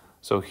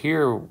 So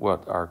here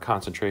what our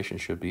concentration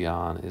should be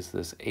on is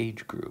this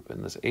age group,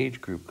 and this age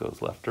group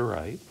goes left to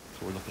right.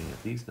 So we're looking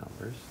at these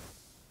numbers.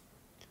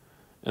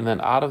 And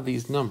then out of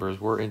these numbers,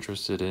 we're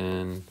interested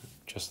in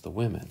just the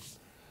women.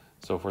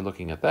 So if we're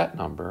looking at that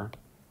number,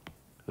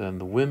 then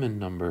the women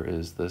number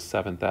is the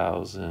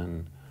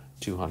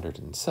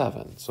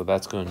 7,207. So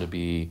that's going to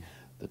be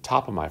the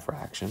top of my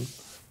fraction.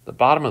 The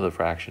bottom of the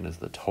fraction is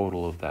the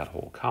total of that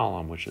whole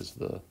column, which is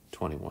the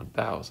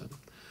 21,000.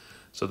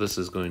 So this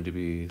is going to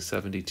be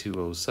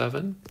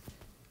 7,207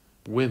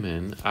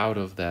 women out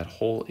of that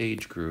whole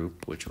age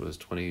group, which was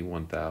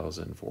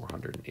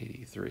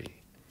 21,483.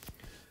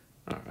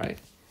 All right,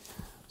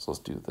 so let's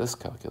do this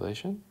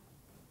calculation.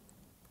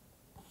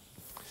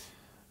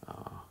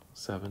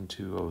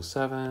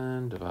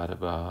 7,207 divided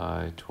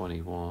by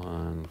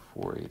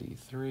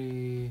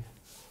 21,483.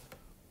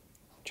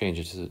 Change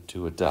it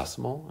to a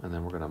decimal, and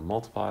then we're going to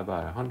multiply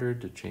by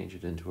 100 to change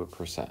it into a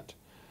percent.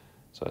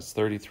 So that's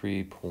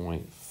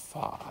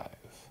 33.5.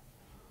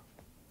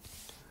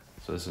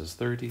 So this is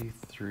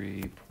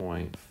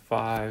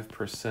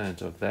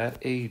 33.5% of that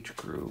age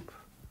group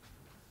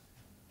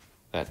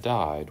that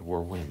died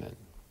were women.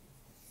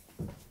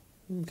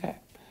 Okay.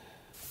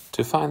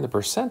 To find the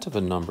percent of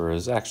a number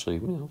is actually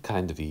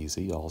kind of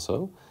easy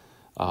also.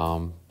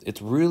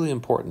 It's really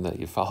important that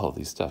you follow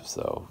these steps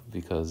though,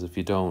 because if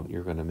you don't,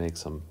 you're going to make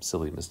some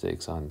silly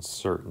mistakes on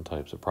certain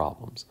types of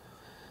problems.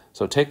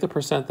 So take the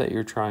percent that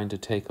you're trying to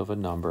take of a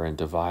number and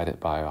divide it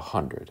by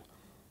 100.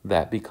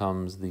 That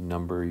becomes the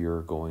number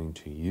you're going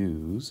to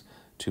use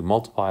to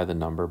multiply the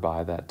number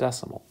by that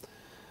decimal.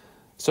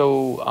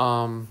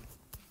 So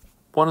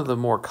one of the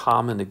more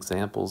common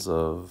examples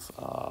of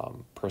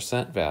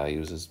percent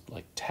values is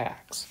like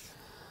tax.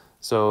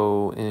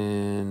 So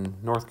in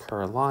North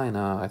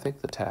Carolina, I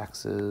think the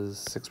tax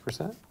is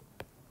 6%.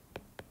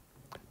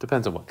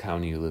 Depends on what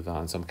county you live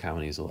on. Some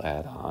counties will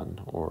add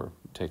on or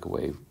take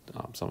away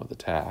some of the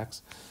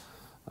tax.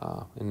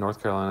 In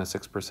North Carolina,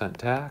 6%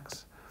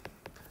 tax.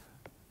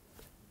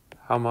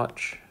 How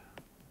much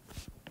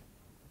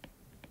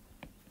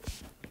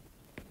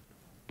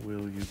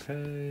will you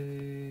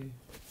pay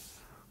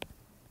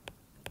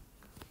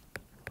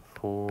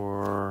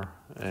for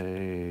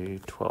a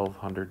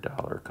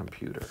 $1,200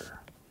 computer?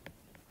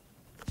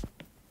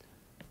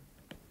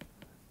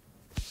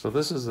 So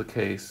this is the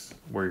case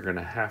where you're going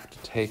to have to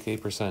take a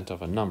percent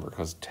of a number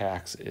because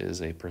tax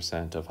is a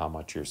percent of how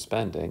much you're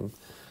spending.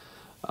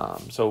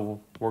 So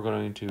we're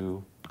going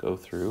to go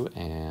through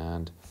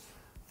and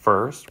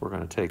first we're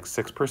going to take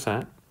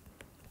 6%.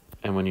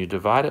 And when you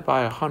divide it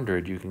by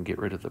 100, you can get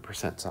rid of the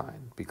percent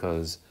sign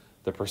because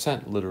the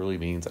percent literally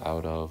means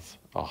out of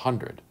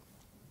 100.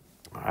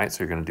 All right,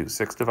 so you're going to do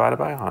 6 divided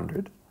by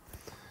 100.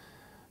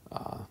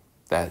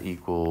 That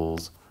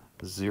equals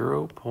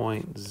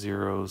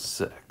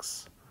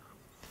 0.06.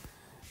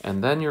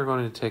 And then you're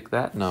going to take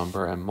that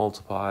number and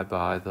multiply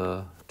by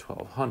the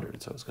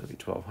 1200. So it's going to be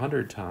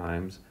 1200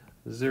 times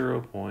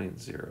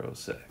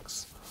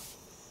 0.06.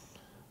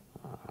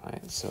 All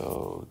right,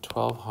 so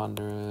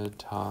 1200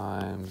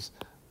 times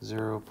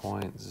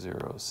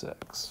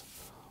 0.06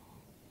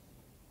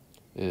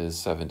 is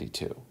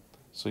 72.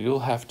 So you'll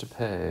have to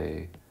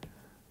pay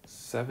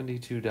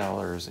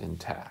 $72 in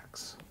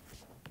tax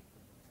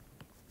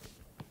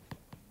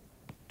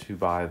to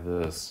buy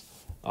this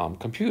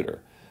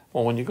computer.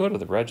 Well, when you go to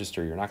the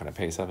register, you're not going to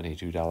pay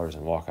 $72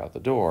 and walk out the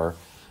door.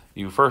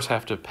 You first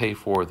have to pay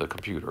for the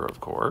computer, of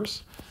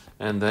course,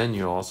 and then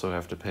you also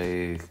have to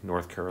pay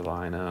North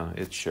Carolina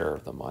its share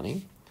of the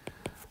money.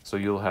 So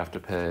you'll have to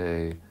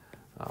pay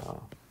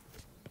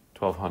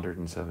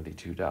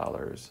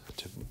 $1,272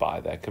 to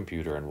buy that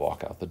computer and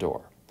walk out the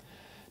door.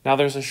 Now,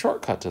 there's a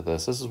shortcut to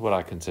this. This is what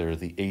I consider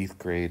the 8th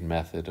grade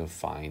method of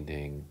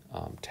finding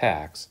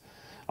tax.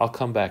 I'll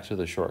come back to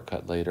the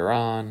shortcut later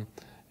on,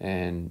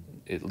 and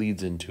it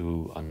leads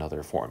into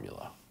another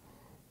formula.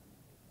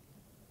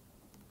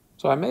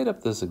 So I made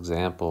up this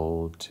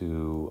example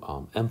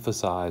to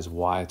emphasize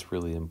why it's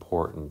really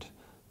important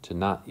to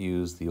not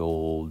use the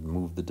old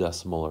move the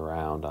decimal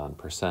around on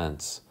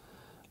percents,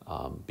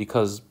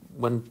 because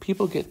when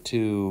people get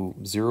to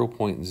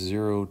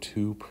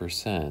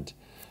 0.02%,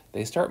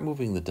 they start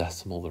moving the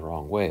decimal the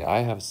wrong way. I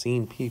have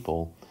seen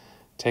people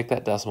take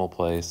that decimal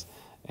place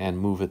and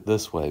move it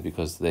this way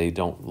because they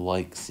don't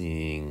like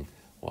seeing,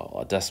 well,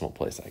 a decimal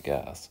place, I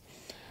guess.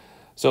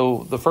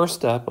 So the first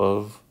step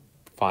of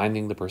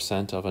finding the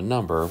percent of a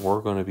number,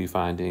 we're going to be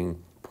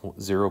finding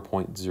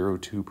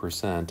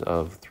 0.02%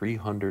 of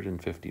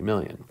 350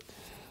 million.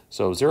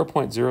 So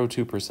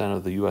 0.02%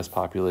 of the U.S.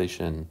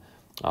 population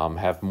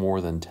have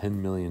more than $10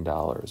 million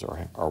or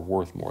are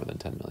worth more than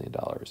 $10 million.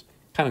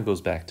 Kind of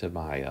goes back to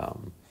my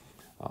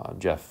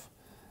Jeff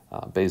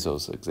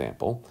Bezos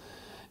example.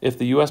 If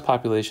the U.S.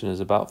 population is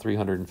about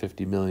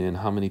 350 million,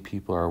 how many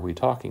people are we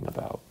talking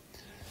about?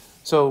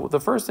 So the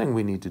first thing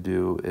we need to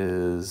do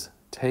is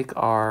take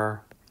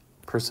our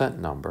percent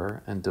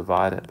number and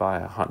divide it by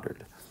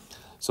 100.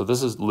 So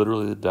this is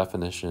literally the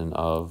definition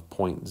of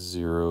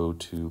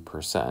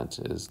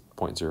 0.02% is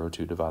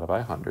 0.02 divided by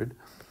 100.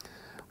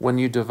 When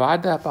you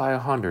divide that by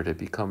 100, it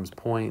becomes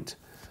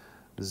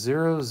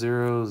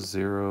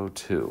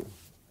 0.0002.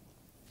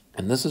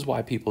 And this is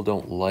why people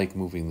don't like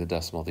moving the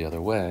decimal the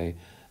other way.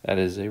 That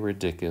is a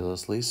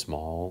ridiculously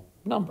small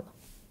number.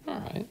 All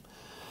right.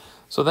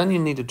 So then you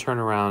need to turn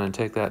around and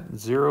take that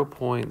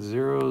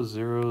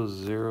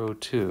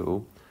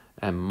 0.0002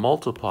 and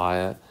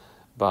multiply it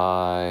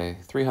by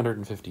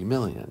 350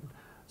 million.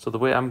 So the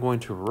way I'm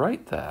going to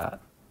write that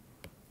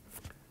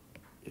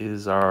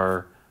is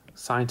our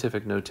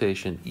scientific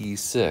notation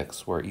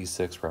E6, where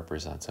E6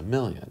 represents a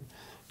million.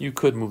 You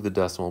could move the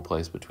decimal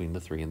place between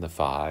the 3 and the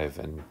 5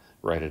 and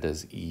write it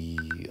as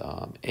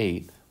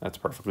E8. That's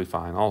perfectly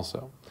fine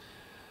also.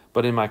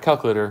 But in my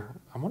calculator,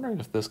 I'm wondering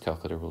if this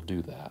calculator will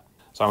do that.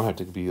 So I'm going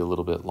to have to be a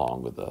little bit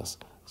long with this.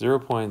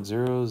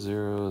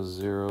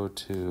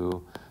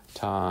 0.0002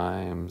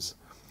 times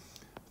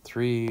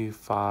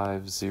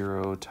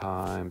 350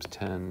 times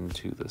 10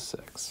 to the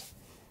 6.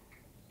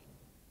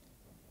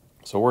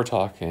 So we're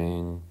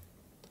talking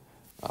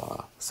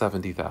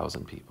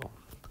 70,000 people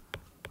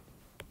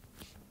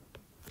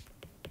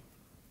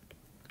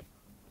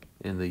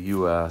in the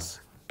U.S.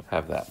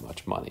 have that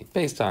much money,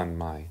 based on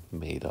my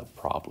made-up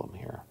problem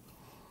here.